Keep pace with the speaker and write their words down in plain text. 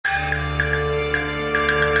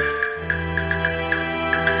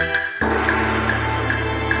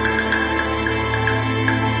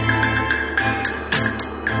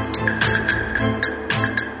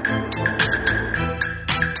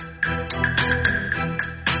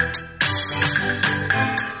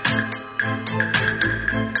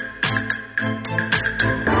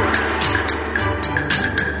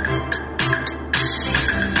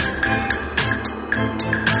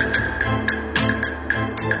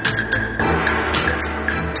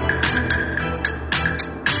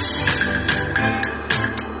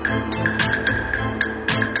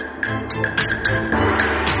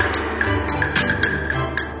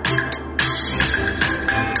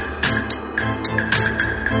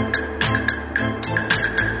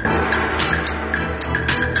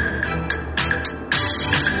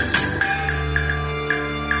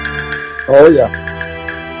Oh,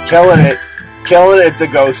 yeah. Killing it, the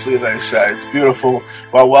ghostly, they say. It's beautiful.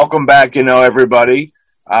 Well, welcome back, everybody.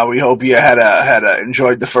 We hope you had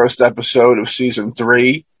enjoyed the first episode of season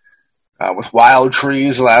 3 with Wild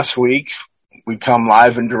Trees last week. We come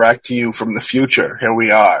live and direct to you from the future. Here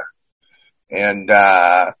we are. And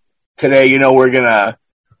today, we're gonna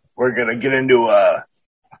get into a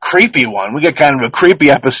creepy one. We got kind of a creepy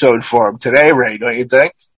episode for him today, Ray, don't you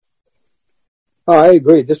think? Oh, I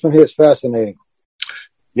agree. This one here is fascinating.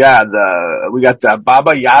 Yeah, we got the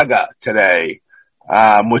Baba Yaga today,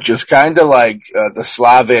 which is kind of like the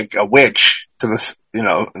Slavic witch to the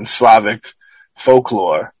in Slavic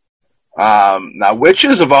folklore. Now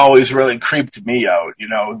witches have always really creeped me out.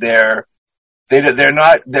 They're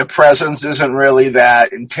not, their presence isn't really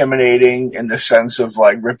that intimidating in the sense of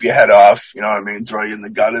like rip your head off, throw you in the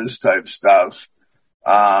gutters type stuff.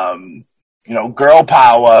 Girl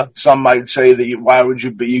power. Some might say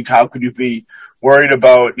that how could you be worried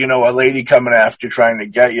about, a lady coming after you trying to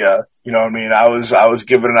get you? I was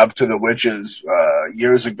giving it up to the witches,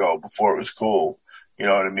 years ago before it was cool.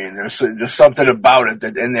 There's just something about it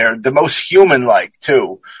and they're the most human-like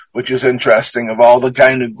too, which is interesting. Of all the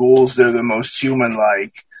kind of ghouls, they're the most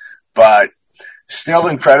human-like, but still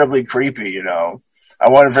incredibly creepy, I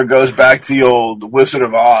wonder if it goes back to the old Wizard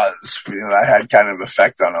of Oz. That had kind of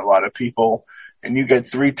effect on a lot of people. And you get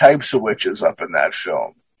 3 types of witches up in that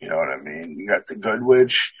film. You know what I mean? You got the good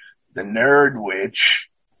witch, the nerd witch,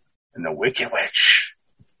 and the wicked witch.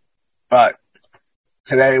 But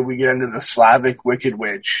today we get into the Slavic wicked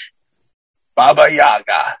witch, Baba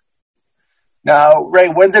Yaga. Now, Ray,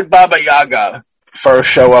 when did Baba Yaga first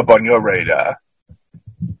show up on your radar?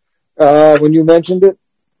 When you mentioned it.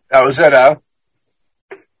 That was it, huh?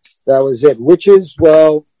 That was it. Witches,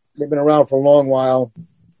 well, they've been around for a long while.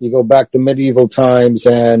 You go back to medieval times,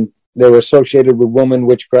 and they were associated with woman,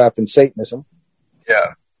 witchcraft, and Satanism.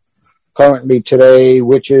 Yeah. Currently, today,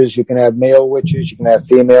 witches, you can have male witches, you can have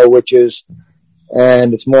female witches,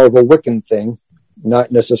 and it's more of a Wiccan thing,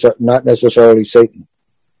 not necessarily Satan.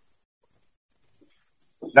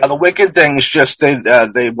 Now, the Wiccan thing is just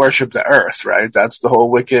they worship the earth, right? That's the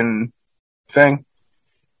whole Wiccan thing.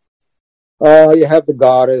 You have the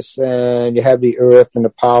goddess, and you have the earth and the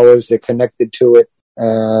powers. They're connected to it.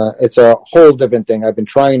 It's a whole different thing. I've been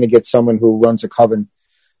trying to get someone who runs a coven,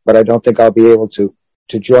 but I don't think I'll be able to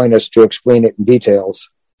join us to explain it in details.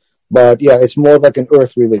 But yeah, it's more like an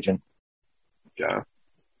earth religion. Yeah.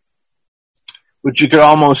 Which you could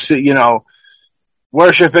almost see,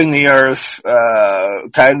 worshiping the earth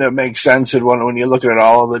kind of makes sense. And when you're looking at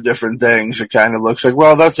all of the different things, it kind of looks like,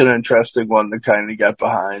 well, that's an interesting one to kind of get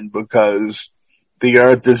behind, because the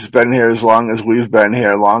earth has been here as long as we've been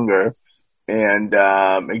here longer. And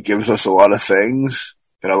it gives us a lot of things.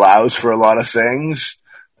 It allows for a lot of things.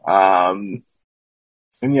 And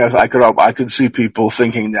yes, I could see people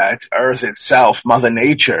thinking that Earth itself, Mother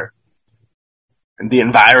Nature, and the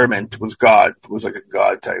environment was God, was like a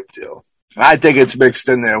God type deal. And I think it's mixed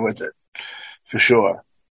in there with it, for sure.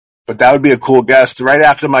 But that would be a cool guest. Right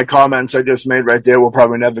after my comments I just made right there, we'll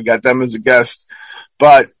probably never get them as a guest.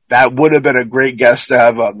 But that would have been a great guest to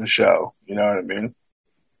have on the show. You know what I mean?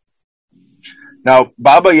 Now,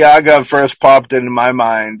 Baba Yaga first popped into my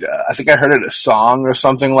mind. I think I heard it a song or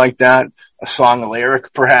something like that, a song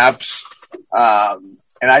lyric perhaps. And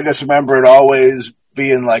I just remember it always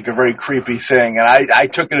being like a very creepy thing. And I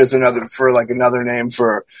took it as another name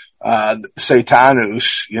for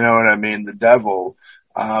Satanus, you know what I mean, the devil.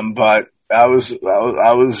 But I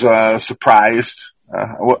was surprised.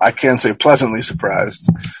 I can't say pleasantly surprised,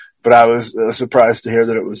 but I was surprised to hear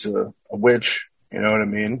that it was a witch, you know what I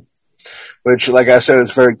mean? Which, like I said,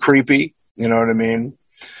 is very creepy. You know what I mean?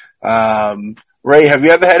 Ray, have you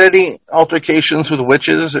ever had any altercations with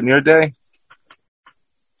witches in your day?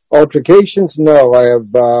 Altercations? No. I have,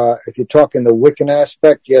 if you're talking the Wiccan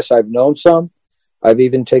aspect, yes, I've known some. I've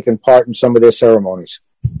even taken part in some of their ceremonies.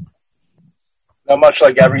 Not much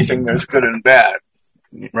like everything, there's good and bad,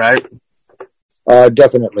 right?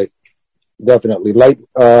 Definitely. Light,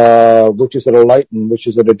 witches that are light and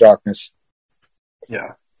witches that are darkness.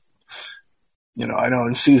 Yeah. I know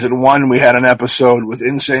in season 1 we had an episode with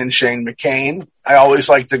Insane Shane McCain. I always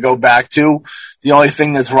like to go back to. The only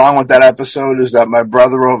thing that's wrong with that episode is that my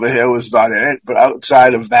brother over here was not in it. But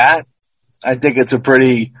outside of that, I think it's a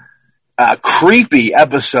pretty creepy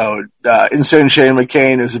episode. Insane Shane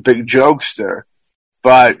McCain is a big jokester.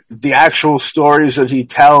 But the actual stories that he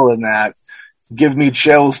tells in that give me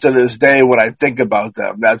chills to this day when I think about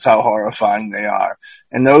them. That's how horrifying they are.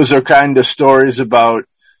 And those are kind of stories about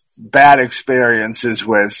bad experiences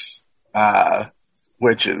with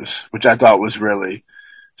witches, which I thought was really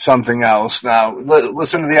something else. Now,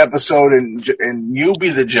 listen to the episode and you be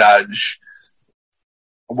the judge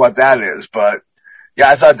of what that is. But yeah,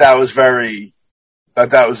 I thought that was a very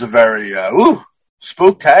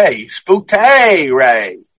spooked-ay,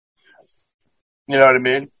 Ray. You know what I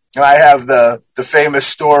mean? And I have the famous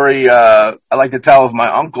story I like to tell of my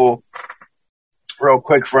uncle, real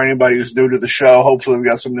quick for anybody who's new to the show. Hopefully we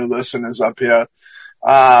got some new listeners up here.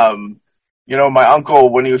 My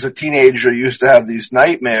uncle, when he was a teenager, used to have these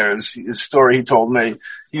nightmares. His story he told me,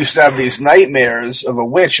 he used to have these nightmares of a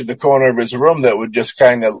witch in the corner of his room that would just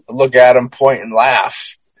kind of look at him, point, and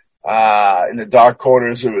laugh in the dark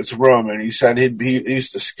corners of his room. And he said he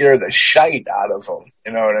used to scare the shite out of him.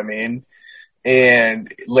 You know what I mean?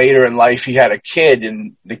 And later in life, he had a kid,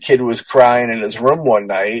 and the kid was crying in his room one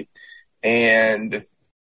night. And,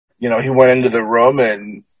 he went into the room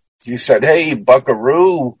and he said, "Hey,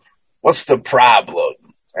 Buckaroo, what's the problem?"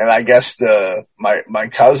 And I guess my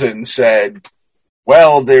cousin said,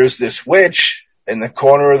 "Well, there's this witch in the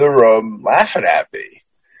corner of the room laughing at me."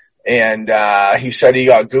 And he said he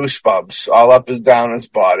got goosebumps all up and down his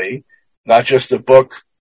body, not just the book,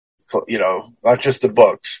 not just the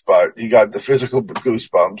books, but he got the physical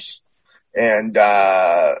goosebumps. And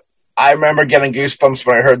I remember getting goosebumps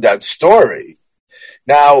when I heard that story.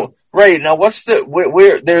 Now, Ray, what's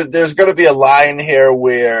there's going to be a line here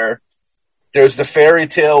where there's the fairy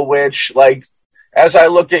tale witch. Like, as I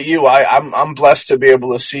look at you, I'm blessed to be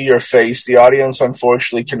able to see your face. The audience,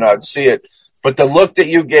 unfortunately, cannot see it. But the look that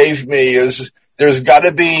you gave me is there's got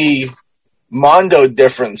to be mondo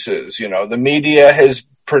differences. The media has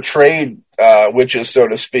portrayed witches, so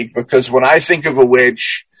to speak, because when I think of a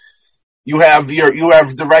witch, you have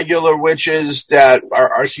the regular witches that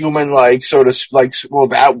are human-like, so to like. Well,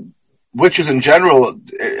 that witches in general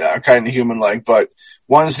are kind of human-like, but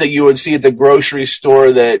ones that you would see at the grocery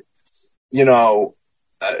store that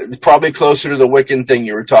probably closer to the Wiccan thing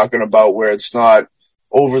you were talking about, where it's not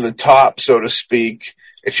over the top, so to speak.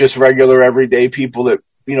 It's just regular, everyday people that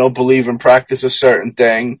believe and practice a certain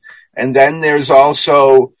thing. And then there's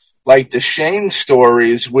also like the Shane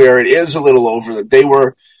stories where it is a little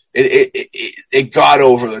it got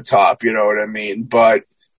over the top, you know what I mean? But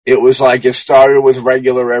it was like it started with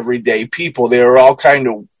regular, everyday people. They were all kind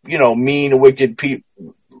of, mean, wicked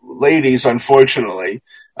ladies, unfortunately,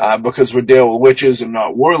 because we're dealing with witches and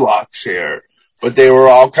not warlocks here. But they were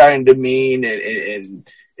all kind of mean and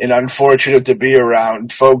unfortunate to be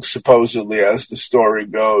around folks, supposedly, as the story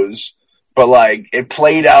goes. But, like, it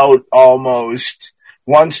played out almost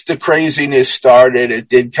once the craziness started. It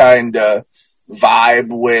did kind of vibe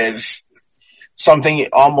with something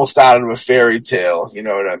almost out of a fairy tale, you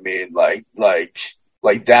know what I mean? Like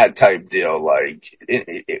that type deal, like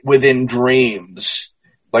within dreams.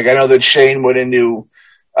 Like, I know that Shane went into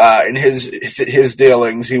in his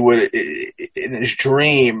dealings, he would in his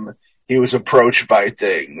dream he was approached by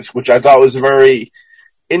things, which I thought was a very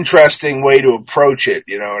interesting way to approach it.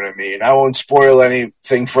 You know what I mean? I won't spoil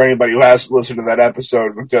anything for anybody who has to listen to that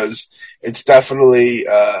episode because it's definitely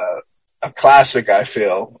a classic, I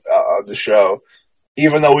feel, of the show,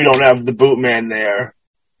 even though we don't have the Bootman there,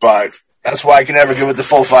 but that's why I can never give it the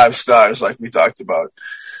full 5 stars like we talked about.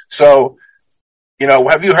 So,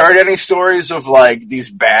 have you heard any stories of like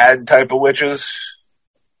these bad type of witches?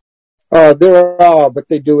 There are, but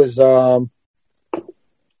they do is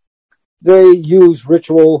they use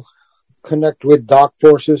ritual, connect with dark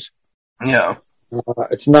forces. Yeah.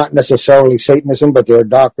 It's not necessarily Satanism, but they're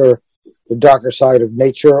the darker side of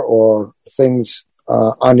nature or things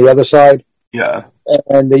on the other side. Yeah.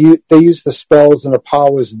 And they use the spells and the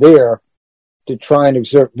powers there to try and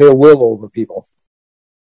exert their will over people.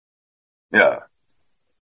 Yeah.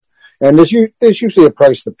 And there's usually a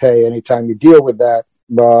price to pay anytime you deal with that,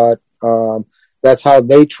 but that's how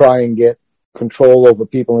they try and get control over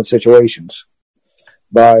people and situations,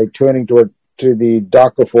 by turning to the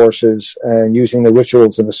darker forces and using the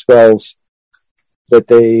rituals and the spells that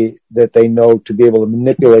they know to be able to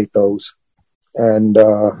manipulate those and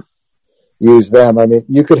use them. I mean,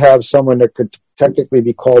 you could have someone that could technically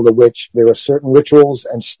be called a witch. There are certain rituals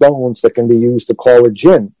and stones that can be used to call a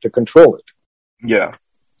jinn to control it. Yeah.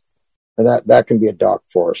 And that can be a dark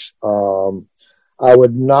force. I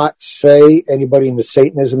would not say anybody into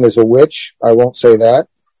Satanism is a witch. I won't say that.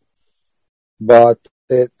 But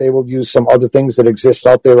they will use some other things that exist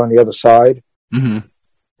out there on the other side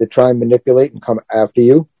to try and manipulate and come after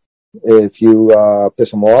you if you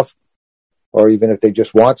piss them off, or even if they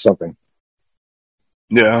just want something.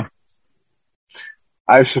 Yeah.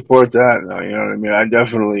 I support that. You know what I mean? I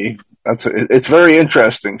definitely, it's very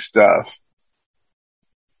interesting stuff.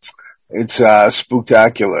 It's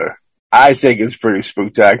spooktacular. I think it's pretty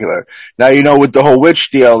spectacular. Now, with the whole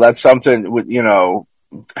witch deal, that's something with,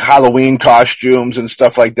 Halloween costumes and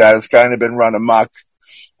stuff like that. It's kind of been run amok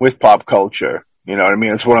with pop culture. You know what I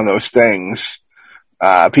mean? It's one of those things.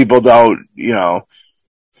 People don't,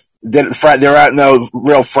 there aren't no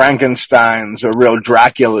real Frankensteins or real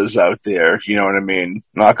Draculas out there. You know what I mean?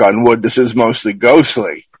 Knock on wood. This is mostly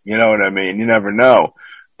ghostly. You know what I mean? You never know.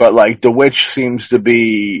 But like the witch seems to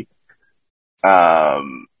be,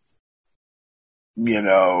 one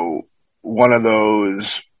of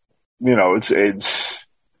those, it's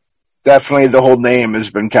definitely the whole name has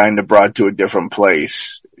been kind of brought to a different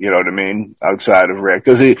place. You know what I mean? Outside of Rick.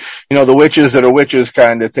 Because, the witches that are witches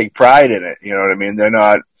kind of take pride in it. You know what I mean? They're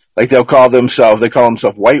not, like they call themselves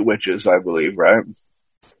white witches, I believe, right?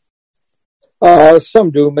 Some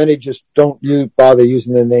do. Many just don't bother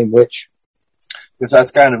using the name witch. Because that's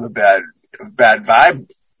kind of a bad vibe.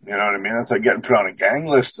 You know what I mean? That's like getting put on a gang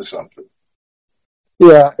list or something.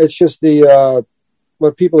 Yeah, it's just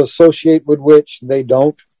what people associate with witch, they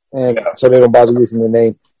don't. And so they don't bother using the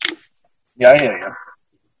name. Yeah, I hear you.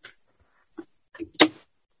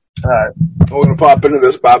 All right, we're going to pop into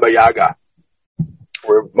this Baba Yaga.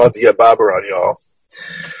 We're about to get Baba on, y'all.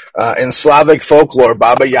 In Slavic folklore,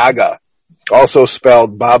 Baba Yaga, also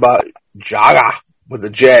spelled Baba Jaga with a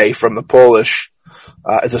J from the Polish,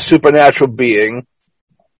 is a supernatural being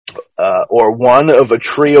or one of a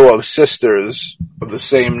trio of sisters of the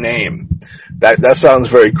same name. That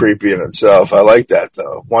sounds very creepy in itself. I like that,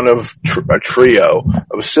 though. One of a trio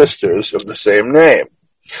of sisters of the same name,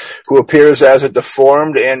 who appears as a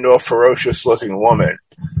deformed and or ferocious-looking woman.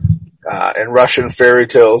 In Russian fairy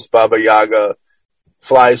tales, Baba Yaga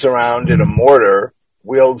flies around in a mortar,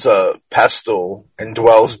 wields a pestle, and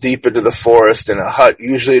dwells deep into the forest in a hut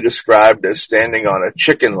usually described as standing on a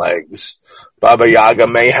chicken legs. Baba Yaga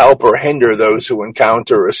may help or hinder those who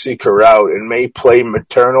encounter or seek her out and may play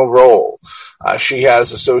maternal role. She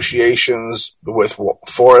has associations with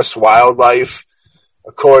forest wildlife.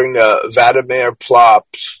 According to Vladimir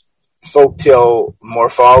Plop's folktale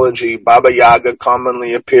morphology, Baba Yaga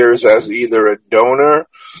commonly appears as either a donor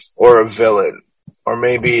or a villain, or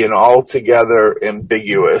maybe an altogether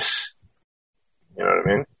ambiguous. You know what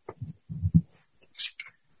I mean?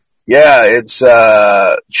 Yeah, it's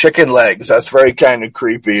chicken legs. That's very kind of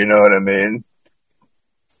creepy. You know what I mean?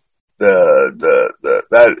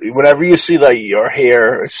 That whenever you see like or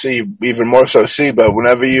hear, even more so but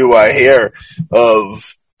whenever you hear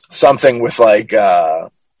of something with like a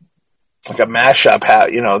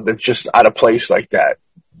mashup that's just out of place like that,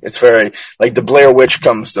 it's very like the Blair Witch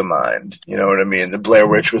comes to mind. You know what I mean? The Blair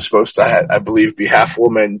Witch was supposed to, I believe, be half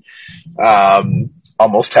woman,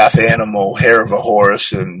 almost half animal, hair of a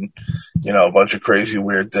horse, and a bunch of crazy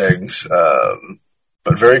weird things,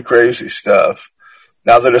 but very crazy stuff.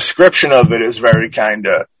 Now, the description of it is very kind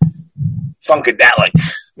of funkadelic.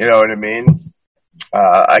 You know what I mean?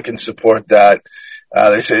 I can support that.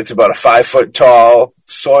 They say it's about a 5-foot-tall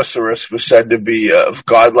sorceress, was said to be of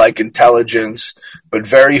godlike intelligence, but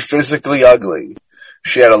very physically ugly.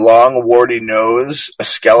 She had a long, warty nose, a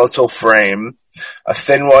skeletal frame, a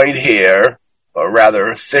thin white hair, or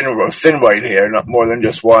rather thin white hair, not more than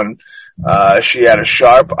just one. She had a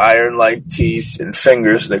sharp, iron-like teeth and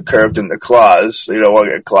fingers that curved into claws, so you don't want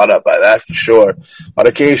to get clawed up by that for sure. On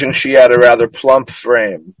occasion, she had a rather plump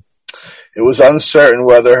frame. It was uncertain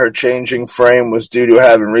whether her changing frame was due to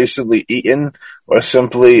having recently eaten or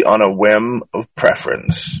simply on a whim of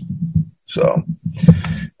preference. So,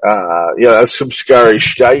 that's some scary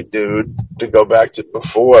shite, dude, to go back to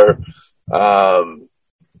before.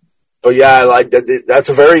 But yeah, I like that. That's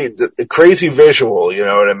a very crazy visual, you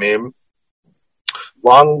know what I mean?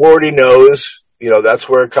 Long, warty nose, that's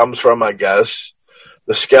where it comes from, I guess.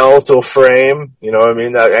 The skeletal frame, you know what I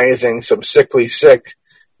mean? Some sickly sick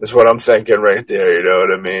is what I'm thinking right there, you know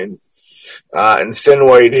what I mean? And thin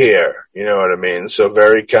white hair, you know what I mean? So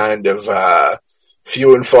very kind of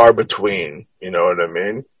few and far between, you know what I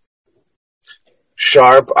mean?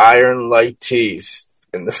 Sharp, iron-like teeth,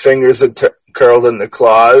 and the fingers that curled in the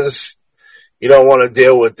claws. You don't want to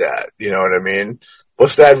deal with that, you know what I mean?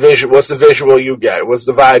 What's that visual? What's the visual you get? What's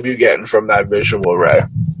the vibe you getting from that visual, Ray?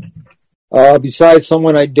 Besides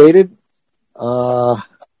someone I dated, woo!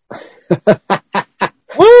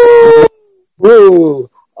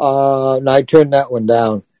 No, I turned that one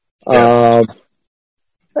down. Yeah.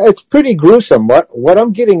 It's pretty gruesome. What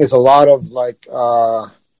I'm getting is a lot of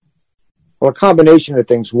a combination of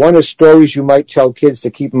things. One is stories you might tell kids to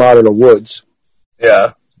keep them out of the woods.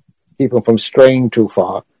 Yeah. Keep them from straying too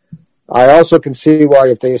far. I also can see why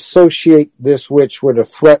if they associate this witch with a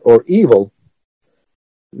threat or evil,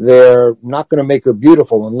 they're not going to make her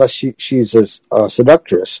beautiful unless she's a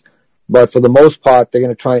seductress. But for the most part, they're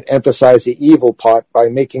going to try and emphasize the evil part by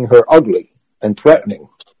making her ugly and threatening,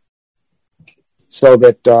 so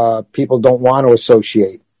that people don't want to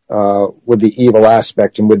associate with the evil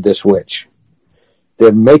aspect and with this witch.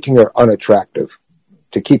 They're making her unattractive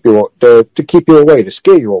to keep you away, to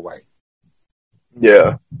scare you away.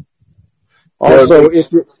 Yeah. Also,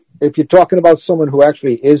 if you're talking about someone who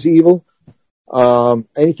actually is evil,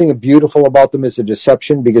 anything beautiful about them is a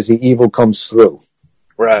deception because the evil comes through.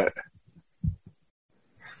 Right.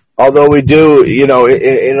 Although we do, in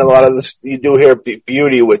a lot of this, you do hear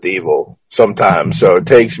beauty with evil sometimes, so it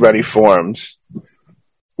takes many forms.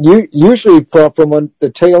 Usually, from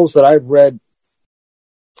the tales that I've read,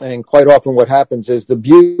 and quite often what happens is the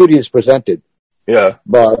beauty is presented. Yeah.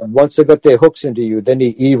 But once they got their hooks into you, then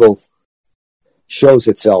the evil shows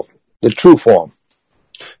itself, the true form.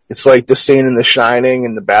 It's like the scene in The Shining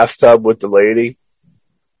in the bathtub with the lady.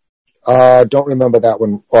 Don't remember that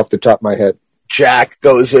one off the top of my head. Jack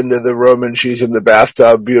goes into the room and she's in the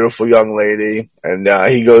bathtub, beautiful young lady, and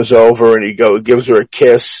he goes over and gives her a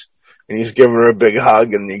kiss, and he's giving her a big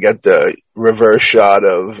hug, and you get the reverse shot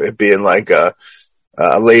of it being like a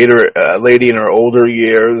lady in her older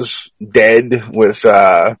years, dead, with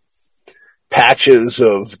patches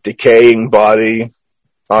of decaying body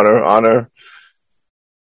on her.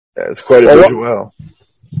 Yeah, it's quite a visual.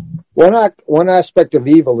 One aspect of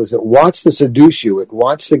evil is it wants to seduce you. It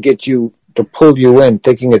wants to get you to pull you in,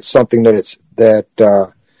 thinking it's something get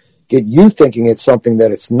you thinking it's something that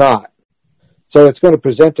it's not. So it's going to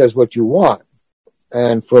present as what you want,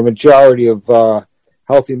 and for a majority of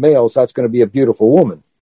healthy males, that's going to be a beautiful woman.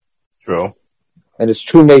 True. And its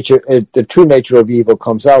true nature, the true nature of evil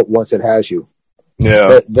comes out once it has you.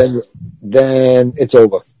 Yeah. Then it's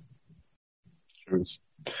over. Truth.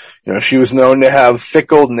 She was known to have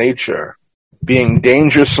fickle nature, being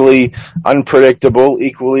dangerously unpredictable,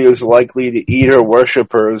 equally as likely to eat her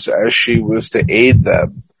worshippers as she was to aid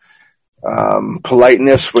them.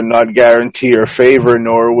 Politeness would not guarantee her favor,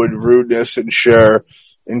 nor would rudeness ensure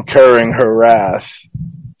incurring her wrath.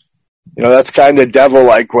 That's kind of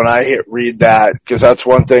devil-like when I read that, because that's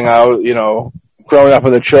one thing growing up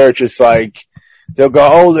in the church, it's like, they'll go,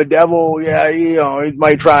 oh, the devil, yeah, he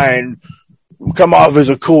might try and come off as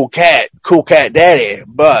a cool cat daddy,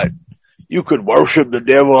 but you could worship the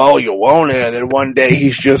devil all you wanted, and then one day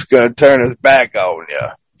he's just going to turn his back on you.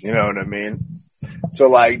 You know what I mean? So,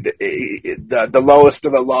 like, the lowest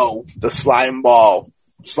of the low, the slime ball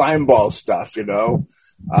stuff,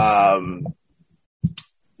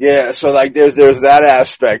 Yeah, so, like, there's that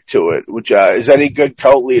aspect to it, which is any good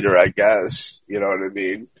cult leader, I guess. You know what I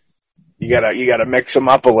mean? You gotta mix them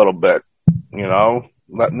up a little bit, you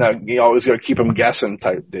always gotta keep them guessing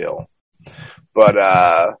type deal.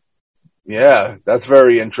 But, yeah, that's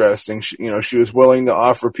very interesting. She was willing to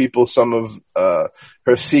offer people some of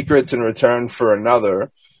her secrets in return for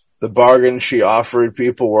another. The bargains she offered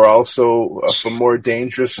people were also for more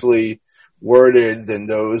dangerously worded than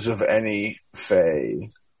those of any fae.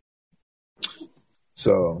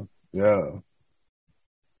 So, yeah.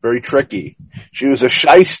 Very tricky. She was a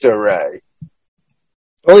shyster, Ray.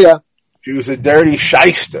 Oh, yeah. She was a dirty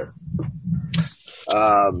shyster.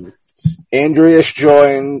 Andreas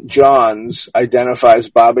Johns identifies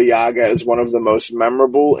Baba Yaga as one of the most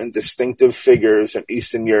memorable and distinctive figures in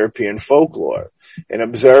Eastern European folklore, and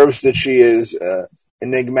observes that she is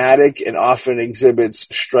enigmatic and often exhibits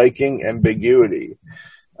striking ambiguity.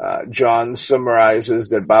 John summarizes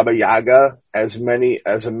that Baba Yaga as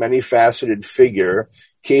a many-faceted figure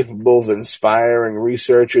capable of inspiring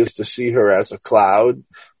researchers to see her as a cloud,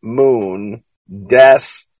 moon,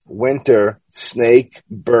 death, winter, snake,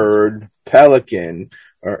 bird, pelican,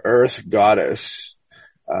 or earth goddess.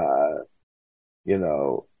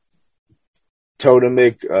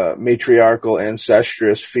 Totemic, matriarchal,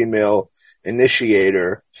 ancestress, female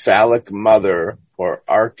initiator, phallic mother, or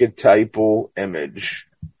archetypal image.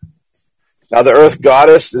 Now, the earth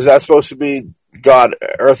goddess, is that supposed to be God?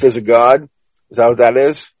 Earth is a god? Is that what that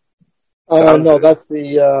is? No,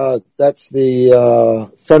 that's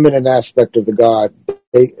the feminine aspect of the god.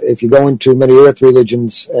 If you go into many earth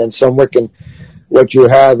religions and some Wiccan, what you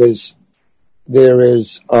have is there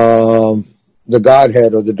is the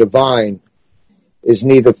Godhead or the divine is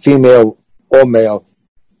neither female or male.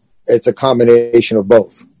 It's a combination of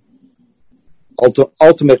both.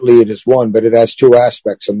 Ultimately, it is one, but it has two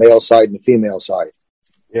aspects, a male side and a female side.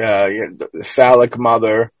 Yeah, the phallic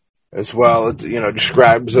mother as well. It,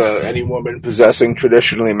 describes any woman possessing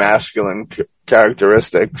traditionally masculine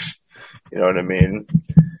characteristics. You know what I mean?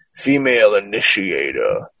 Female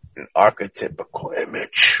initiator. An archetypical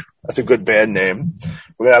image. That's a good band name.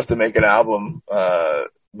 We're gonna have to make an album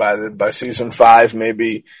by season 5.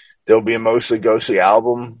 Maybe there'll be a mostly ghostly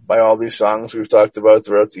album by all these songs we've talked about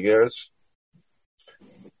throughout the years.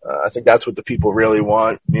 I think that's what the people really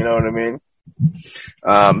want. You know what I mean?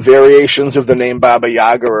 Variations of the name Baba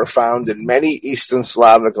Yaga are found in many Eastern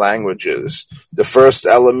Slavic languages. The first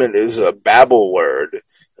element is a Babel word.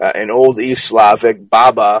 In Old East Slavic,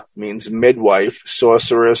 Baba means midwife,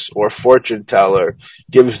 sorceress, or fortune teller.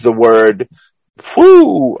 Gives the word,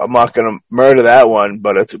 I'm not going to murder that one,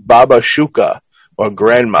 but it's Baba Shuka, or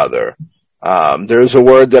grandmother. There's a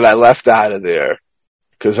word that I left out of there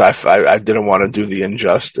because I didn't want to do the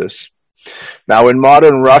injustice. Now, in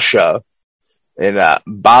modern Russia, in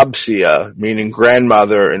Babcia, meaning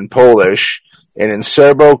grandmother in Polish, and in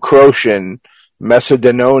Serbo-Croatian,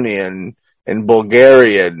 Macedonian, and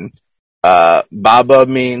Bulgarian, Baba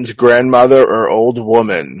means grandmother or old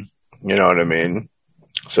woman. You know what I mean?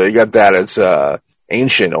 So you got that. It's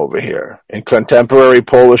ancient over here. In contemporary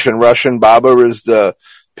Polish and Russian, Baba is the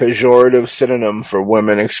pejorative synonym for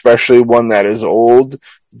women, especially one that is old,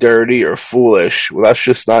 dirty, or foolish. Well, that's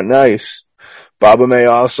just not nice. Baba may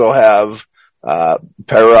also have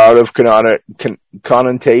pejorative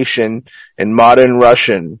connotation in modern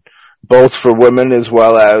Russian, both for women as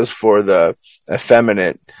well as for the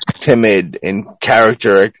effeminate, timid, and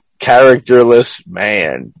characterless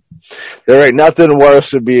man. There ain't nothing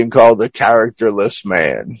worse than being called a characterless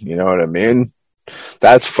man. You know what I mean?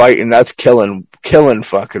 That's fighting. That's killing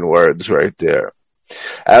fucking words right there.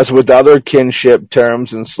 As with other kinship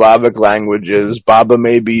terms in Slavic languages, Baba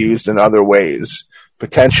may be used in other ways,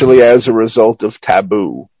 potentially as a result of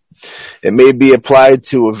taboo. It may be applied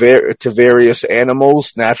to various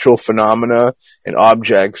animals, natural phenomena, and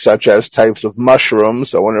objects, such as types of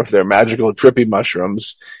mushrooms. I wonder if they're magical, trippy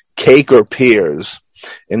mushrooms, cake, or pears.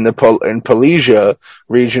 In Polesia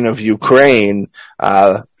region of Ukraine,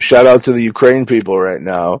 shout out to the Ukraine people right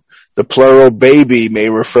now, the plural baby may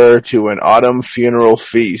refer to an autumn funeral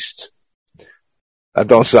feast. That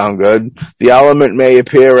don't sound good. The element may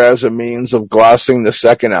appear as a means of glossing the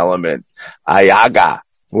second element, ayaga,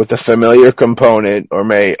 with a familiar component, or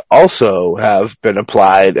may also have been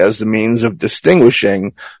applied as the means of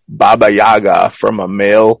distinguishing Baba Yaga from a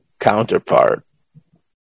male counterpart.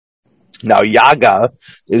 Now, Yaga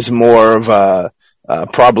is more of a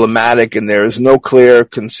problematic, and there is no clear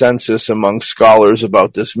consensus among scholars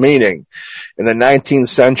about this meaning. In the 19th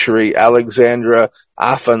century, Alexandra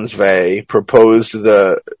Afansve proposed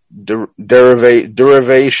the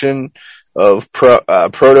derivation of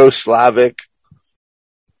Proto-Slavic.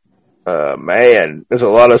 Man, there's a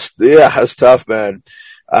lot of, that's tough, man.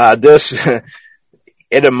 This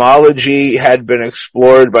etymology had been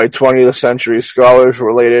explored by 20th century scholars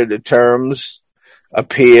related to terms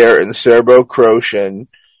appear in Serbo-Croatian,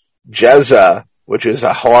 jeza, which is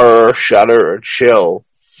a horror, shudder, or chill.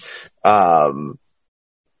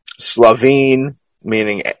 Slovene,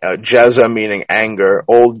 meaning, jeza, meaning anger.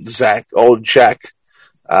 Old Czech,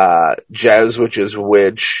 Jez, which is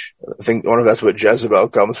witch. I think one of that's what Jezebel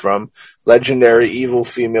comes from. Legendary evil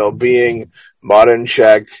female being. Modern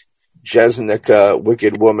Czech, Jeznica,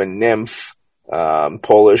 wicked woman, nymph.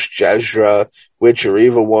 Polish Jezra, witch or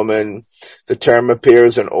evil woman. The term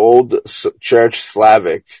appears in Old Church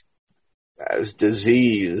Slavic as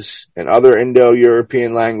disease and other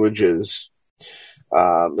Indo-European languages.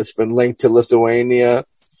 It's been linked to Lithuania,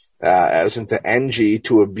 as into engy,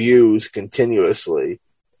 to abuse continuously,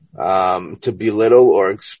 to belittle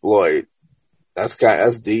or exploit. That's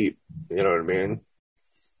deep. You know what I mean?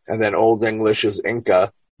 And then Old English is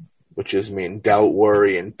Inca, which is mean doubt,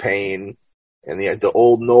 worry, and pain. And the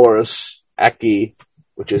Old Norse, Eki,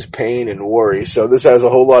 which is pain and worry. So this has a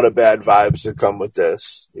whole lot of bad vibes that come with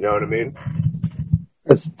this. You know what I mean?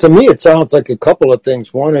 To me, it sounds like a couple of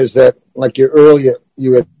things. One is that, like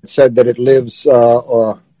you had said that it lives,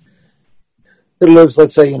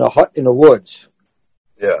 let's say, in a hut in the woods.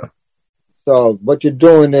 Yeah. So what you're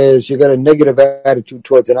doing is you got a negative attitude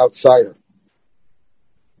towards an outsider.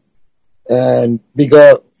 And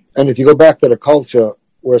if you go back to the culture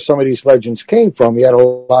where some of these legends came from, you had a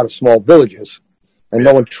lot of small villages, and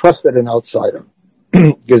no one trusted an outsider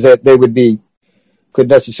because they could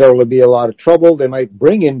necessarily be a lot of trouble. They might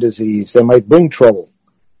bring in disease. They might bring trouble.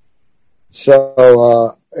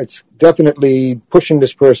 So it's definitely pushing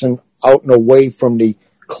this person out and away from the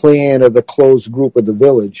clan or the closed group of the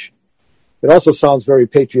village. It also sounds very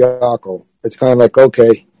patriarchal. It's kind of like,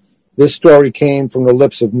 okay, this story came from the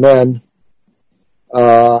lips of men,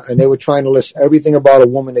 and they were trying to list everything about a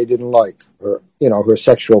woman they didn't like. Her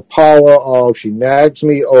sexual power. Oh, she nags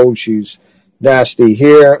me. Oh, she's nasty.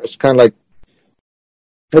 Here, it's kind of like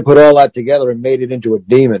they put all that together and made it into a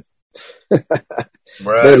demon.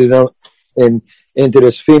 Right. Made it into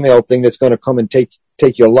this female thing that's going to come and take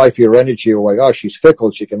your life, your energy. You're like, oh, she's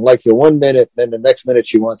fickle. She can like you one minute, then the next minute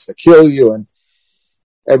she wants to kill you. And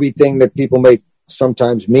everything that people make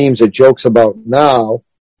sometimes memes or jokes about now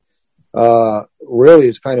really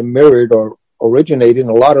is kind of mirrored or originated in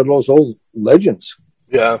a lot of those old legends.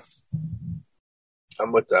 Yeah,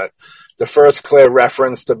 I'm with that. The first clear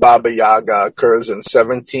reference to Baba Yaga occurs in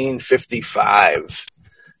 1755.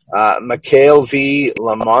 Mikhail V.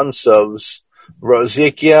 Lomonosov's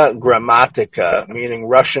Rossiya Grammatica, meaning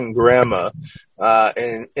Russian grammar.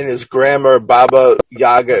 In his grammar, Baba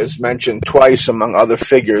Yaga is mentioned twice among other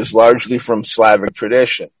figures, largely from Slavic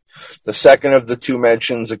tradition. The second of the two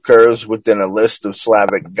mentions occurs within a list of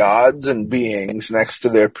Slavic gods and beings next to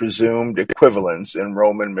their presumed equivalents in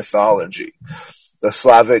Roman mythology. The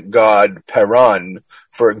Slavic god Perun,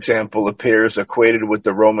 for example, appears equated with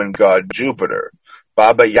the Roman god Jupiter.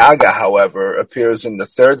 Baba Yaga, however, appears in the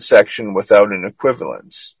third section without an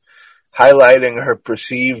equivalence, highlighting her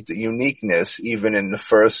perceived uniqueness even in the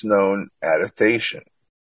first known adaptation.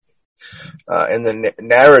 In the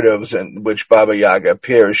narratives in which Baba Yaga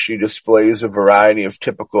appears, she displays a variety of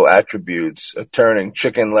typical attributes: a turning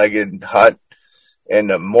chicken-legged hut, and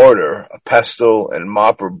a mortar, a pestle, and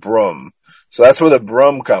mop or broom. So that's where the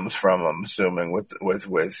broom comes from, I'm assuming, with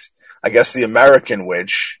I guess the American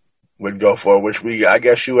witch would go for, which I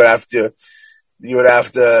guess you would have to,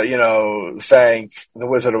 thank the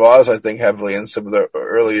Wizard of Oz, I think, heavily in some of the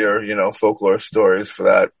earlier, folklore stories for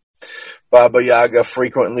that. Baba Yaga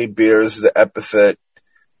frequently bears the epithet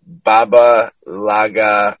Baba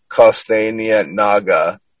Laga Kostania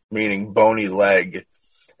Naga, meaning bony leg.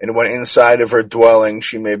 And when inside of her dwelling,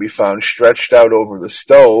 she may be found stretched out over the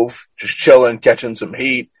stove, just chilling, catching some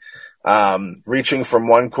heat, reaching from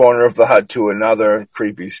one corner of the hut to another,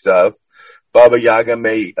 creepy stuff. Baba Yaga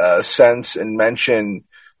may sense and mention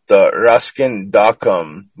the Ruskin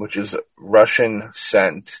Dakum, which is Russian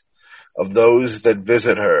scent, of those that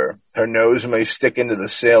visit her. Her nose may stick into the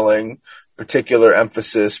ceiling. Particular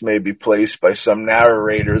emphasis may be placed by some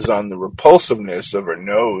narrators on the repulsiveness of her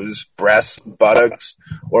nose, breasts, buttocks,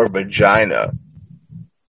 or vagina.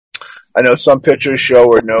 I know some pictures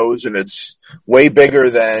show her nose, and it's way bigger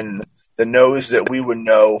than the nose that we would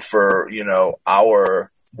know for,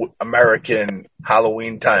 our American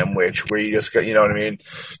Halloween time witch, where you just got, you know what I mean?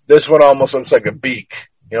 This one almost looks like a beak.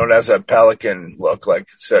 It has that pelican look, like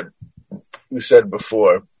you said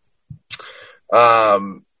before.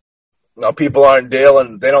 Now, people aren't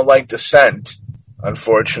dealing, they don't like the scent,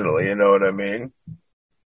 unfortunately, you know what I mean?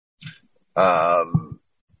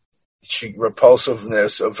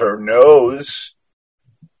 Repulsiveness of her nose,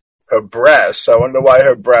 her breasts. I wonder why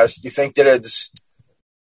her breasts. Do you think the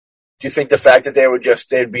fact that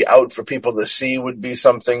they'd be out for people to see would be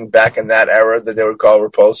something back in that era that they would call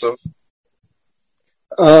repulsive?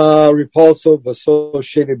 Repulsive,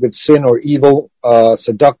 associated with sin or evil,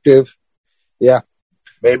 seductive. Yeah.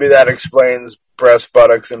 Maybe that explains breast,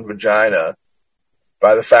 buttocks, and vagina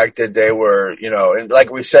by the fact that they were, and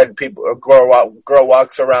like we said, a girl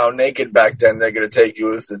walks around naked back then, they're going to take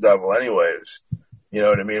you as the devil anyways. You know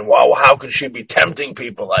what I mean? Wow, how could she be tempting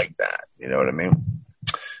people like that? You know what I mean?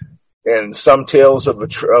 And some tales of a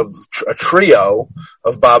trio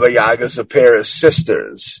of Baba Yagas appear as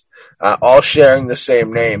sisters, all sharing the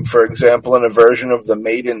same name. For example, in a version of the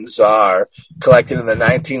Maiden Tsar collected in the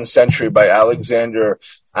 19th century by Alexander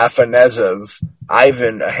Afanasyev,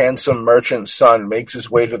 Ivan, a handsome merchant's son, makes his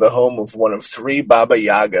way to the home of one of three Baba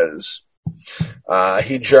Yagas.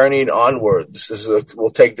 He journeyed onwards. We'll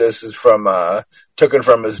take this as took it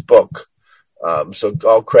from his book, so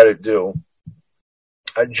all credit due.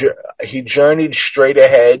 He journeyed straight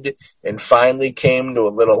ahead and finally came to a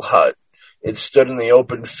little hut. It stood in the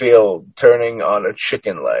open field, turning on its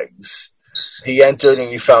chicken legs. He entered and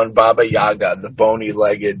he found Baba Yaga, the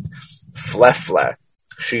bony-legged Flefle.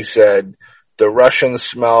 She said, "The Russian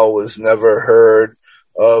smell was never heard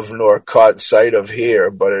of nor caught sight of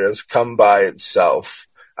here, but it has come by itself.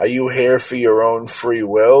 Are you here for your own free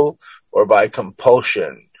will or by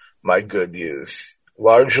compulsion, my good youth?"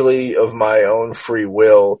 "Largely of my own free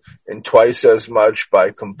will, and twice as much by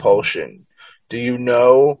compulsion. Do you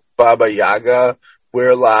know, Baba Yaga,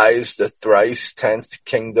 where lies the thrice 10th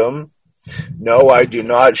kingdom?" "No, I do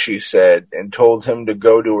not," she said, and told him to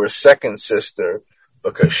go to her second sister,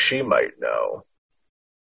 because she might know.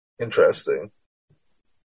 Interesting.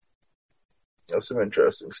 That's some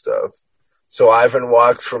interesting stuff. So Ivan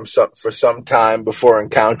walks for some time before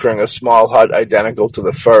encountering a small hut identical to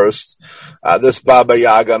the first. This Baba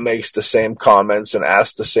Yaga makes the same comments and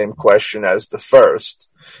asks the same question as the first.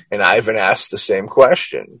 And Ivan asks the same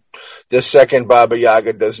question. This second Baba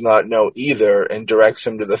Yaga does not know either and directs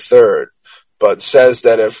him to the third, but says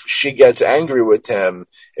that if she gets angry with him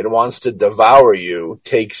and wants to devour you,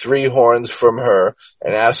 take 3 horns from her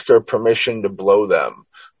and ask her permission to blow them.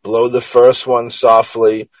 Blow the first one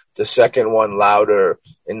softly, the second one louder,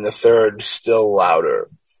 and the third still louder.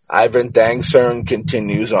 Ivan thanks her and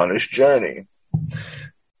continues on his journey.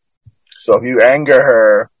 So if you anger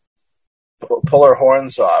her, pull her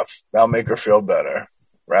horns off. That'll make her feel better,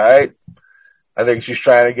 right? I think she's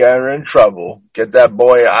trying to get her in trouble. Get that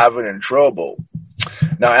boy Ivan in trouble.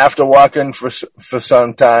 Now, after walking for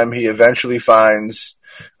some time, he eventually finds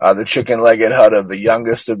the chicken-legged hut of the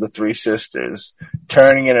youngest of the 3 sisters,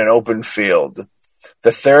 turning in an open field.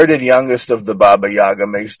 The third and youngest of the Baba Yaga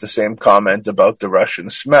makes the same comment about the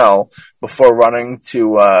Russian smell before running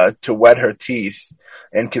to wet her teeth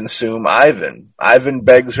and consume Ivan. Ivan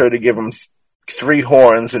begs her to give him 3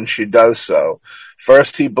 horns, and she does so.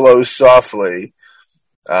 First, he blows softly.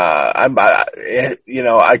 I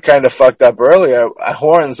kind of fucked up earlier.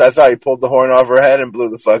 Horns, I thought he pulled the horn off her head and blew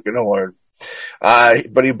the fucking horn.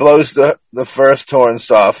 But he blows the first horn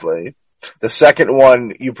softly. The second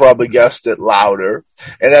one, you probably guessed it, louder.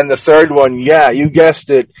 And then the third one, yeah, you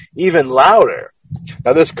guessed it, even louder.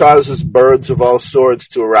 Now this causes birds of all sorts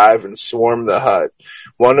to arrive and swarm the hut.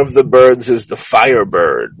 One of the birds is the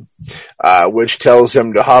firebird, which tells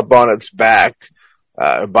him to hop on its back.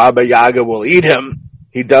 Baba Yaga will eat him.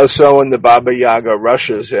 He does so, and the Baba Yaga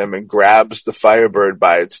rushes him and grabs the firebird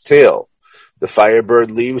by its tail. The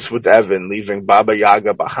firebird leaves with Evan, leaving Baba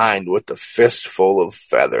Yaga behind with a fistful of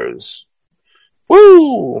feathers.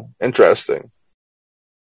 Woo! Interesting.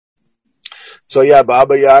 So yeah,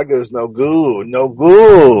 Baba Yaga is no goo.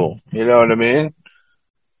 You know what I mean?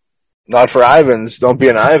 Not for Ivans. Don't be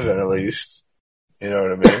an Ivan, at least. You know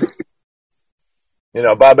what I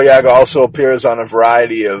mean? Baba Yaga also appears on a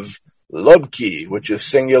variety of lubki, which is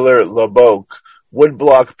singular lobok,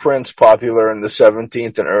 woodblock prints popular in the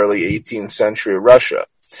 17th and early 18th century Russia.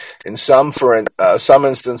 In some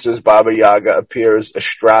instances, Baba Yaga appears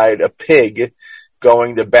astride a pig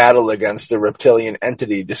going to battle against a reptilian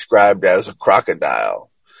entity described as a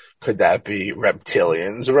crocodile. Could that be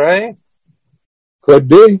reptilians, right? Could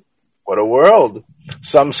be. What a world.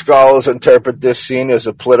 Some scholars interpret this scene as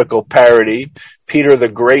a political parody. Peter the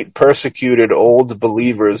Great persecuted old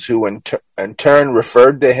believers who in turn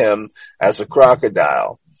referred to him as a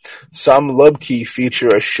crocodile. Some lubki feature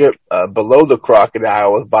a ship below the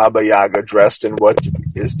crocodile with Baba Yaga dressed in what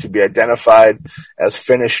is to be identified as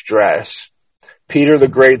Finnish dress. Peter the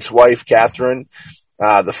Great's wife, Catherine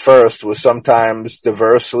the First, was sometimes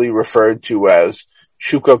diversely referred to as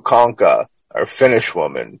Chukokonka, or Finnish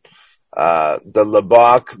woman. The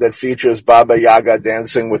labak that features Baba Yaga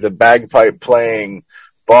dancing with a bagpipe playing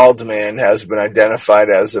bald man has been identified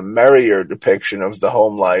as a merrier depiction of the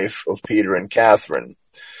home life of Peter and Catherine.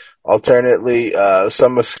 Alternately,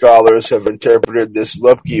 some scholars have interpreted this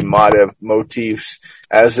lubki motifs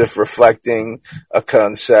as if reflecting a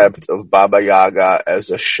concept of Baba Yaga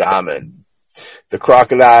as a shaman. The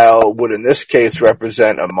crocodile would in this case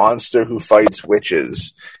represent a monster who fights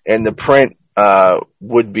witches, and the print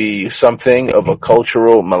would be something of a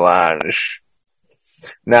cultural melange.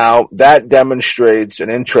 Now, that demonstrates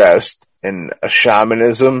an interest in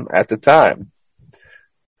shamanism at the time.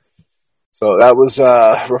 So that was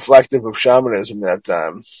reflective of shamanism at that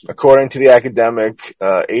time. According to the academic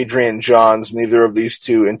Adrian Johns, neither of these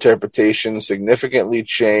two interpretations significantly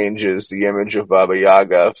changes the image of Baba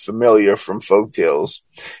Yaga familiar from folktales.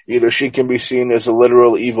 Either she can be seen as a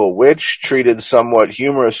literal evil witch, treated somewhat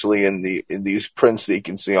humorously in these prints that you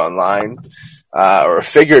can see online, or a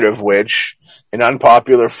figurative witch, an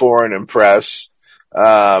unpopular foreign and press.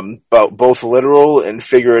 But both literal and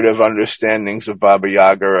figurative understandings of Baba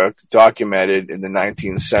Yaga are documented in the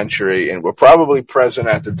 19th century and were probably present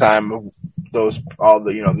at the time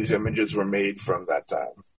these images were made from that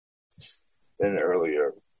time and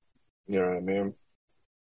earlier. You know what I mean?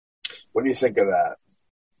 What do you think of that?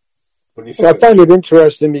 What do you think? I find it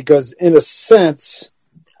interesting because, in a sense,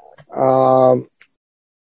 a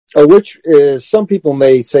witch is. Some people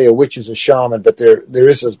may say a witch is a shaman, but there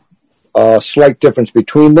is a slight difference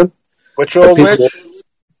between them. Which old witch?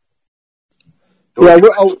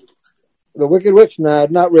 The Wicked Witch? Nah,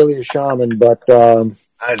 not really a shaman, but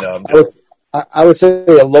I know. I would say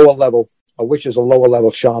a lower level. A witch is a lower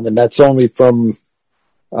level shaman. That's only from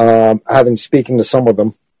speaking to some of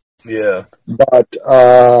them. Yeah. But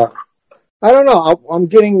I don't know. I'm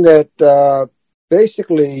getting that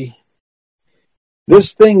basically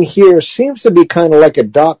this thing here seems to be kind of like a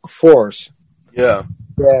dark force. Yeah.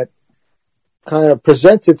 That kind of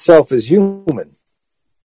presents itself as human,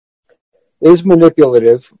 is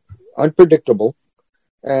manipulative, unpredictable,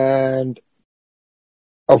 and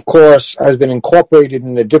of course has been incorporated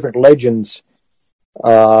in the different legends,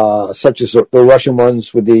 such as the Russian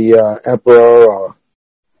ones with the emperor or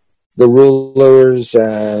the rulers,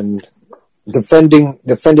 and defending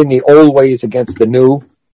the old ways against the new.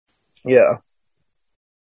 Yeah.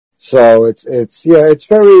 So it's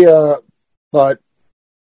very but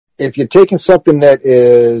if you're taking something that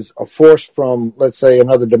is a force from, let's say,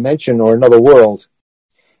 another dimension or another world,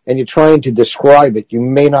 and you're trying to describe it, you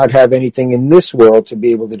may not have anything in this world to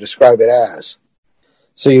be able to describe it as.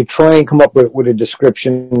 So you try and come up with a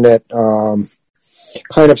description that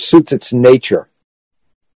kind of suits its nature.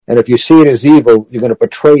 And if you see it as evil, you're going to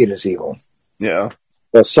portray it as evil. Yeah.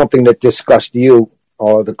 Or something that disgusts you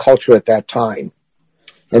or the culture at that time.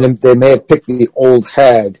 And then they may have picked the old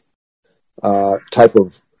hag type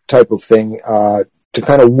of thing to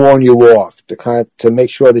kind of warn you off, to make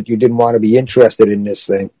sure that you didn't want to be interested in this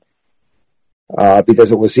thing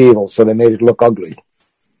because it was evil. So they made it look ugly.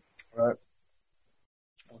 Right.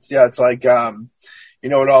 Yeah, it's like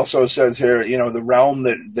it also says here, the realm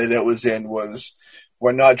that it was in was,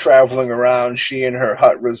 when not traveling around, she and her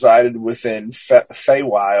hut resided within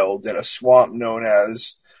Feywild in a swamp known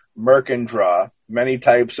as Merkendra. Many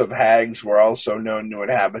types of hags were also known to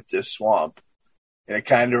inhabit this swamp. And it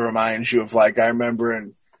kind of reminds you of, like, I remember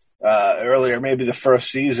in earlier, maybe the first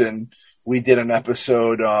season, we did an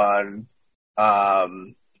episode on,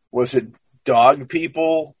 was it dog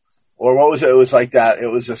people? Or what was it? It was like that. It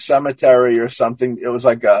was a cemetery or something. It was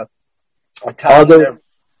like a town.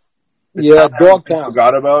 Dogtown.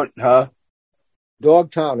 Forgot about, huh?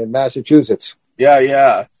 Dogtown in Massachusetts.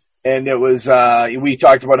 Yeah. And it was, we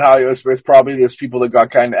talked about how it's probably those people that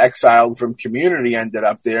got kind of exiled from community ended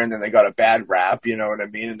up there, and then they got a bad rap, you know what I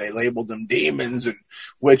mean? And they labeled them demons and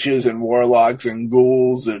witches and warlocks and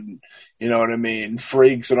ghouls and, you know what I mean,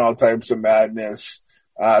 freaks and all types of madness.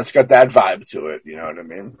 It's got that vibe to it, you know what I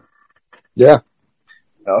mean? Yeah.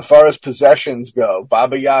 Now, as far as possessions go,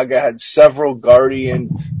 Baba Yaga had several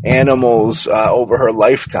guardian animals over her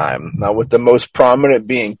lifetime, now with the most prominent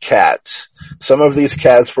being cats. Some of these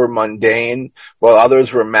cats were mundane, while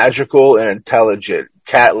others were magical and intelligent.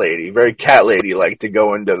 Cat lady, very cat lady-like, to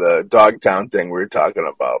go into the Dogtown thing we were talking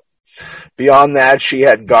about. Beyond that, she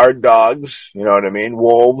had guard dogs, you know what I mean,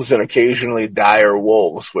 wolves, and occasionally dire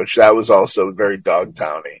wolves, which that was also very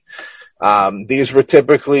Dogtowny. These were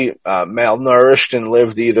typically malnourished and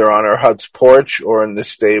lived either on her hut's porch or in the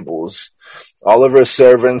stables. All of her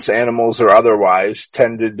servants, animals or otherwise,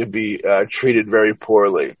 tended to be treated very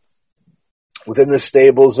poorly. Within the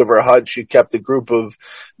stables of her hut, she kept a group of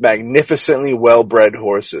magnificently well-bred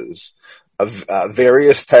horses, of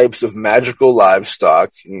various types of magical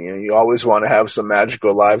livestock. You always want to have some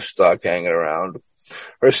magical livestock hanging around.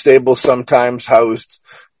 Her stable sometimes housed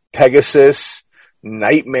Pegasus,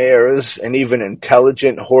 nightmares, and even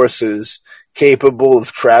intelligent horses capable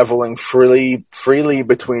of traveling freely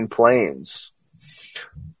between planes.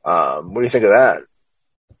 What do you think of that?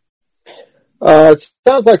 It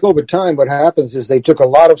sounds like over time what happens is they took a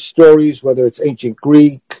lot of stories, whether it's ancient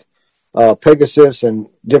Greek, Pegasus, and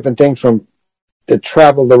different things from that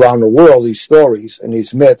traveled around the world, these stories and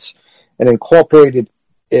these myths, and incorporated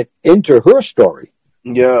it into her story.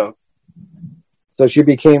 Yeah. So she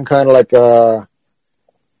became kind of like a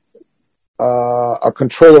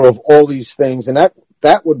controller of all these things, and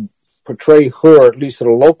that would portray her, at least to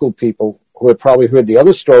the local people who had probably heard the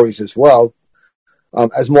other stories as well,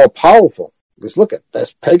 as more powerful. Because look at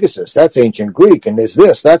that's Pegasus, that's ancient Greek, and there's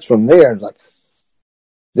this, that's from there. And like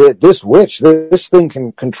this witch, this thing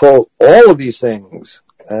can control all of these things,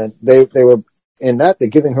 and they were in that they're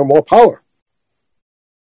giving her more power.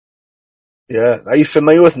 Yeah, are you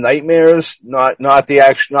familiar with nightmares? Not the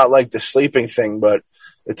action, not like the sleeping thing, but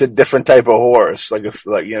it's a different type of horse.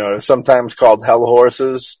 Sometimes called hell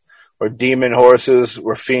horses or demon horses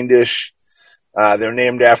or fiendish. They're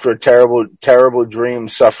named after a terrible dream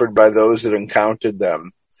suffered by those that encountered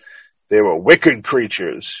them. They were wicked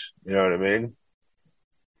creatures. You know what I mean?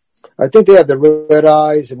 I think they have the red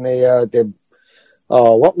eyes, and they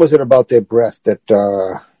what was it about their breath that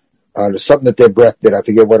there's something that their breath did. I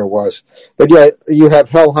forget what it was. But yeah, you have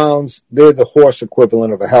hellhounds. They're the horse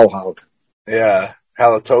equivalent of a hellhound. Yeah,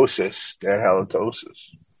 halitosis. They're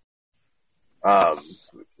halitosis.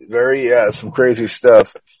 Some crazy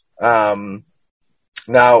stuff.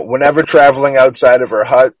 Now, whenever traveling outside of her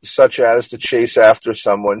hut, such as to chase after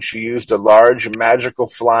someone, she used a large magical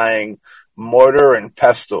flying mortar and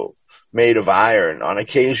pestle made of iron. On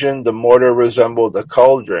occasion, the mortar resembled a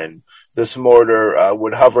cauldron. This mortar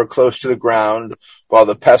would hover close to the ground, while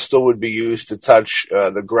the pestle would be used to touch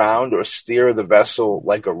the ground or steer the vessel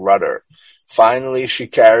like a rudder. Finally, she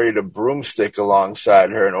carried a broomstick alongside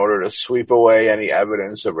her in order to sweep away any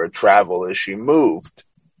evidence of her travel as she moved.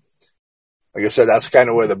 Like I said, that's kind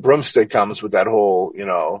of where the broomstick comes with that whole,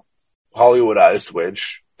 Hollywoodized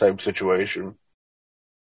witch type situation.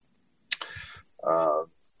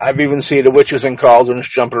 I've even seen the witches and cauldrons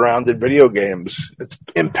jumping around in video games. Its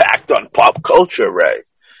impact on pop culture, Ray.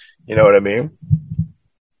 You know what I mean?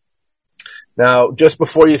 Now, just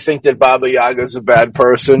before you think that Baba Yaga is a bad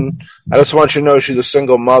person, I just want you to know she's a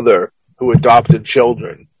single mother who adopted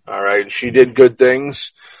children. All right? She did good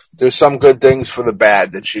things. There's some good things for the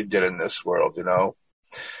bad that she did in this world,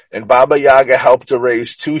 And Baba Yaga helped to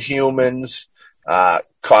raise two humans,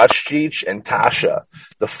 Kochich and Tasha.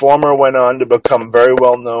 The former went on to become very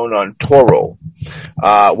well known on Toril,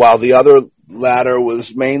 while the other latter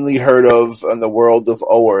was mainly heard of in the world of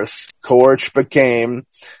Oerth. Kochich became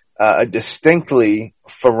a distinctly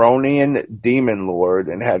Pharaonian demon lord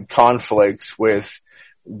and had conflicts with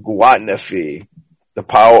Guatnafi.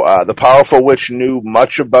 The powerful witch knew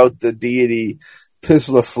much about the deity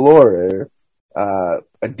Pislaflore,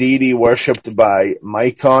 a deity worshipped by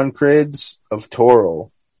Myconcrids of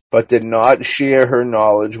Toril, but did not share her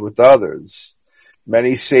knowledge with others.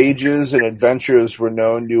 Many sages and adventurers were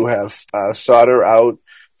known to have sought her out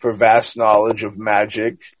for vast knowledge of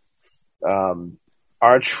magic.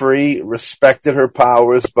 Archfree respected her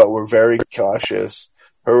powers, but were very cautious.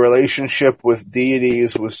 Her relationship with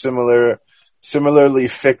deities was similarly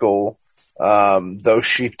fickle, though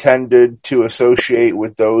she tended to associate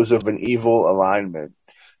with those of an evil alignment,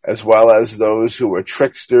 as well as those who were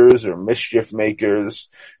tricksters or mischief makers.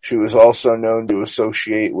 She was also known to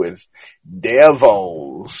associate with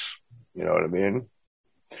devils. You know what I mean?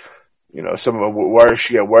 Some of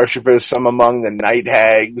worshippers, some among the night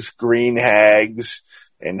hags, green hags,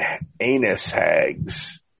 and anus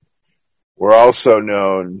hags were also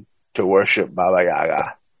known to worship Baba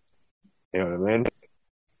Yaga. You know what I mean?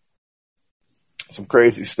 Some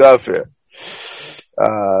crazy stuff here.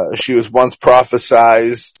 She was once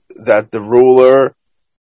prophesied that the ruler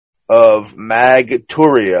of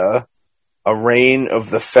Magturia, a reign of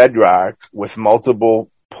the Fedrak with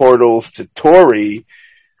multiple portals to Tori,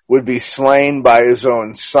 would be slain by his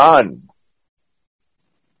own son.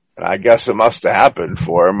 And I guess it must have happened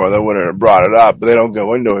for him, or they wouldn't have brought it up. But they don't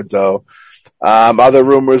go into it, though. Other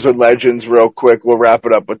rumors or legends, real quick, we'll wrap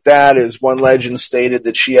it up with that, is one legend stated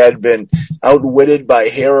that she had been outwitted by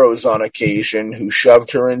heroes on occasion who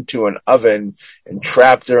shoved her into an oven and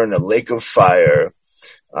trapped her in a lake of fire.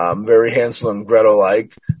 Very Hansel and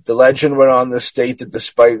Gretel-like. The legend went on to state that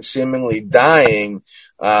despite seemingly dying,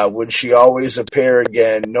 would she always appear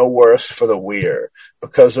again, no worse for the wear.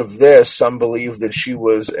 Because of this, some believe that she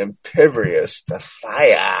was impervious to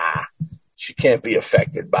fire. She can't be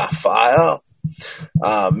affected by fire.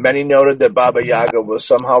 Many noted that Baba Yaga was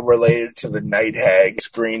somehow related to the night hags,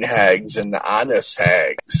 green hags, and the honest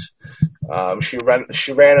hags. She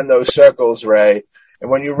ran in those circles, Ray. And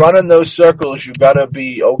when you run in those circles, you gotta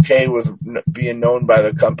be okay with being known by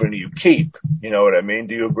the company you keep. You know what I mean?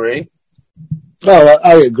 Do you agree? No,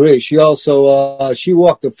 I agree. She also, she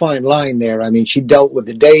walked a fine line there. I mean, she dealt with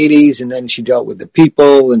the deities, and then she dealt with the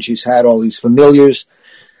people, and she's had all these familiars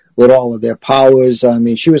with all of their powers. I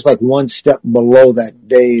mean, she was like one step below that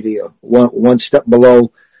deity, or one step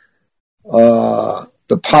below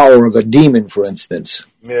the power of a demon, for instance.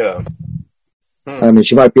 Yeah. I mean,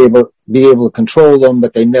 she might be able to control them,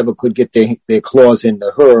 but they never could get their claws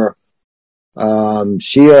into her.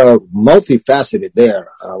 She multifaceted there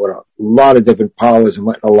with a lot of different powers and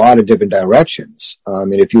went in a lot of different directions. I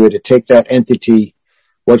mean, if you were to take that entity,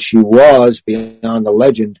 what she was beyond the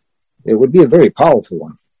legend, it would be a very powerful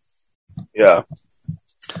one. Yeah.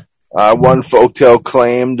 One folktale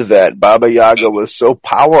claimed that Baba Yaga was so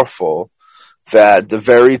powerful that the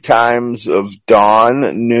very times of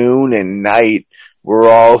dawn, noon, and night were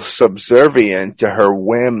all subservient to her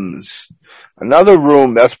whims. Another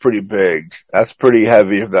room, that's pretty big. That's pretty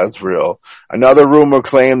heavy if that's real. Another rumor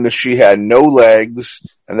claimed that she had no legs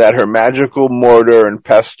and that her magical mortar and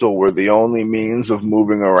pestle were the only means of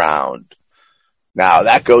moving around. Now,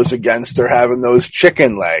 that goes against her having those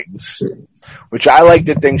chicken legs, which I like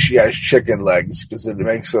to think she has chicken legs because it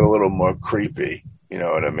makes it a little more creepy. You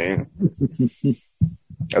know what I mean?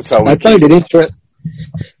 That's how we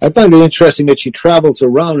I find it interesting that she travels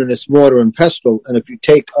around in this mortar and pestle, and if you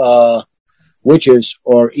take witches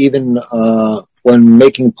or even when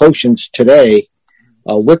making potions today,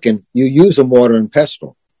 Wiccan, you use a mortar and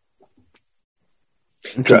pestle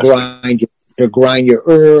to grind your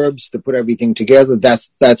herbs, to put everything together. That's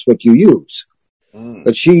what you use.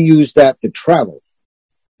 But she used that to travel.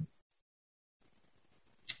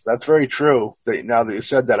 That's very true. Now that you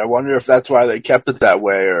said that, I wonder if that's why they kept it that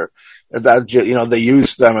way, or if that, they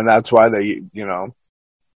used them and that's why they,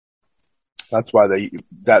 that's why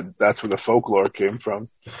that's where the folklore came from.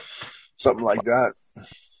 Something like that.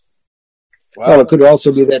 Wow. Well, it could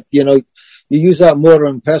also be that, you use that mortar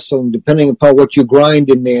and pestle, and depending upon what you grind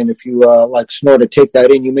in there, and if you like snow to take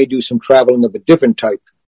that in, you may do some traveling of a different type.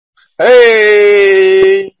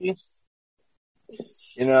 Hey!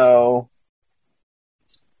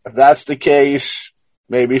 If that's the case,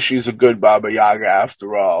 maybe she's a good Baba Yaga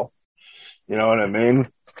after all. You know what I mean?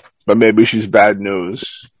 But maybe she's bad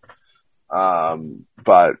news.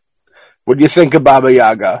 But what do you think of Baba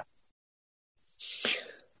Yaga?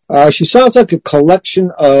 She sounds like a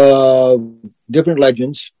collection of different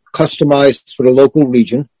legends customized for the local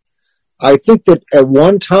region. I think that at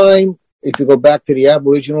one time, if you go back to the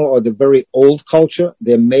Aboriginal or the very old culture,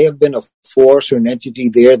 there may have been a force or an entity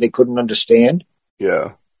there they couldn't understand.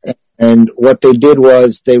 Yeah. And what they did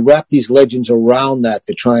was they wrapped these legends around that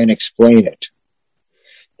to try and explain it,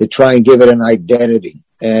 to try and give it an identity.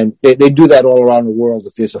 And they do that all around the world.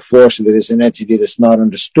 If there's a force or there's an entity that's not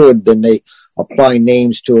understood, then they apply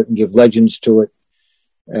names to it and give legends to it.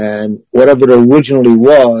 And whatever it originally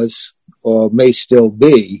was, or may still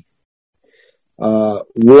be,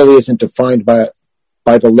 really isn't defined by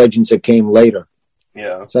the legends that came later.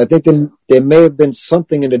 Yeah. So I think there may have been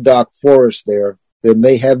something in the dark forest there. There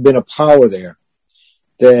may have been a power there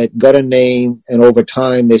that got a name, and over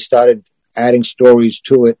time they started adding stories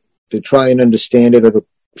to it to try and understand it, or to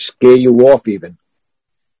scare you off even.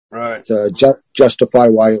 Right. To justify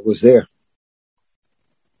why it was there.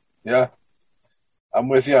 Yeah. I'm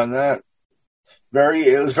with you on that.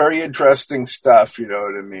 It was very interesting stuff, you know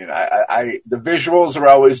what I mean? The visuals are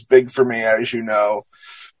always big for me, as you know.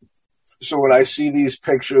 So when I see these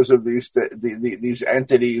pictures of these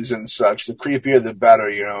entities and such, the creepier the better,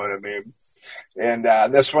 you know what I mean?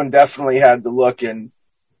 And this one definitely had the look, and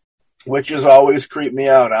witches always creep me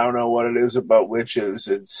out. I don't know what it is about witches.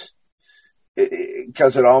 It's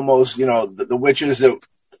because it almost, the witches that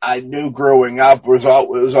I knew growing up was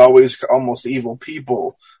always almost evil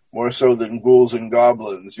people, more so than ghouls and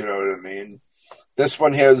goblins, you know what I mean? This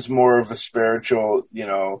one here is more of a spiritual,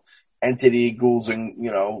 entity, ghouls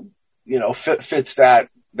and, fits that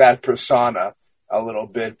persona a little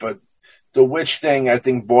bit. But the witch thing, I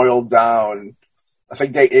think, boiled down. I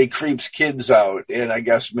think it creeps kids out, and I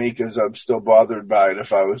guess me, because I'm still bothered by it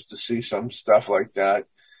if I was to see some stuff like that,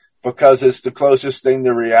 because it's the closest thing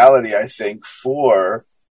to reality, I think, for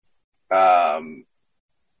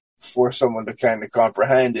someone to kind of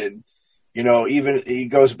comprehend. And, even it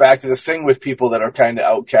goes back to the thing with people that are kind of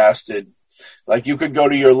outcasted. Like, you could go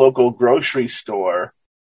to your local grocery store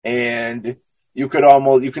and you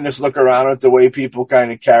can just look around at the way people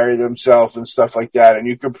kind of carry themselves and stuff like that. And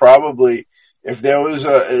you could probably, if there was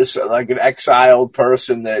an exiled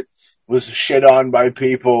person that was shit on by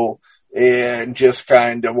people and just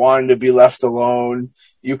kind of wanted to be left alone,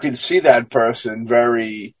 you could see that person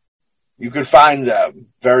you could find them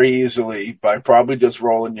very easily by probably just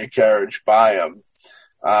rolling your carriage by them.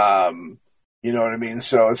 You know what I mean?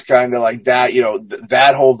 So it's kind of like that,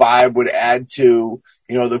 that whole vibe would add to,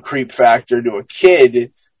 the creep factor to a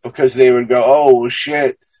kid, because they would go, oh,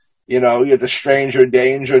 shit, you get the stranger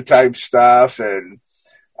danger type stuff. And,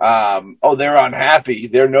 they're unhappy.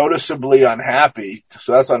 They're noticeably unhappy.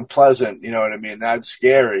 So that's unpleasant. You know what I mean? That's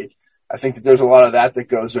scary. I think that there's a lot of that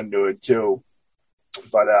goes into it too.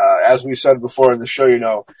 But as we said before in the show,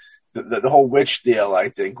 the whole witch deal, I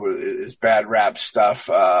think, is bad rap stuff.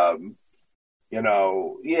 I'm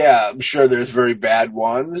sure there's very bad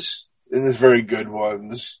ones and there's very good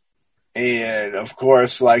ones. And of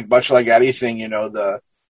course, much like anything,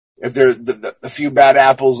 if there's the few bad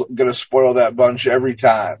apples going to spoil that bunch every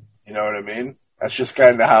time. You know what I mean? That's just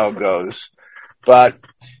kind of how it goes. But,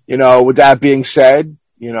 with that being said,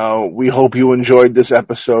 we hope you enjoyed this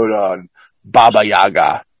episode on Baba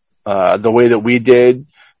Yaga, the way that we did.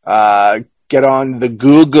 Get on the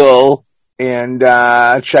Google and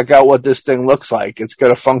check out what this thing looks like. It's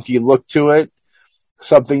got a funky look to it,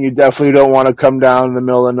 something you definitely don't want to come down in the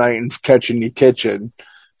middle of the night and catch in your kitchen,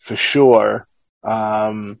 for sure.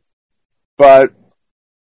 But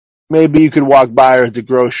maybe you could walk by her at the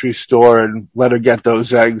grocery store and let her get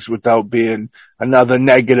those eggs without being another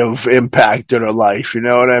negative impact in her life. You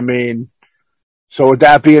know what I mean? So with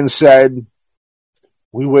that being said,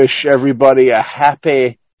 we wish everybody a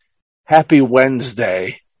happy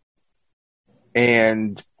Wednesday,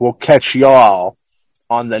 and we'll catch y'all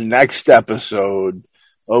on the next episode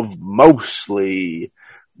of Mostly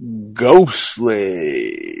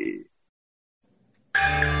Ghostly.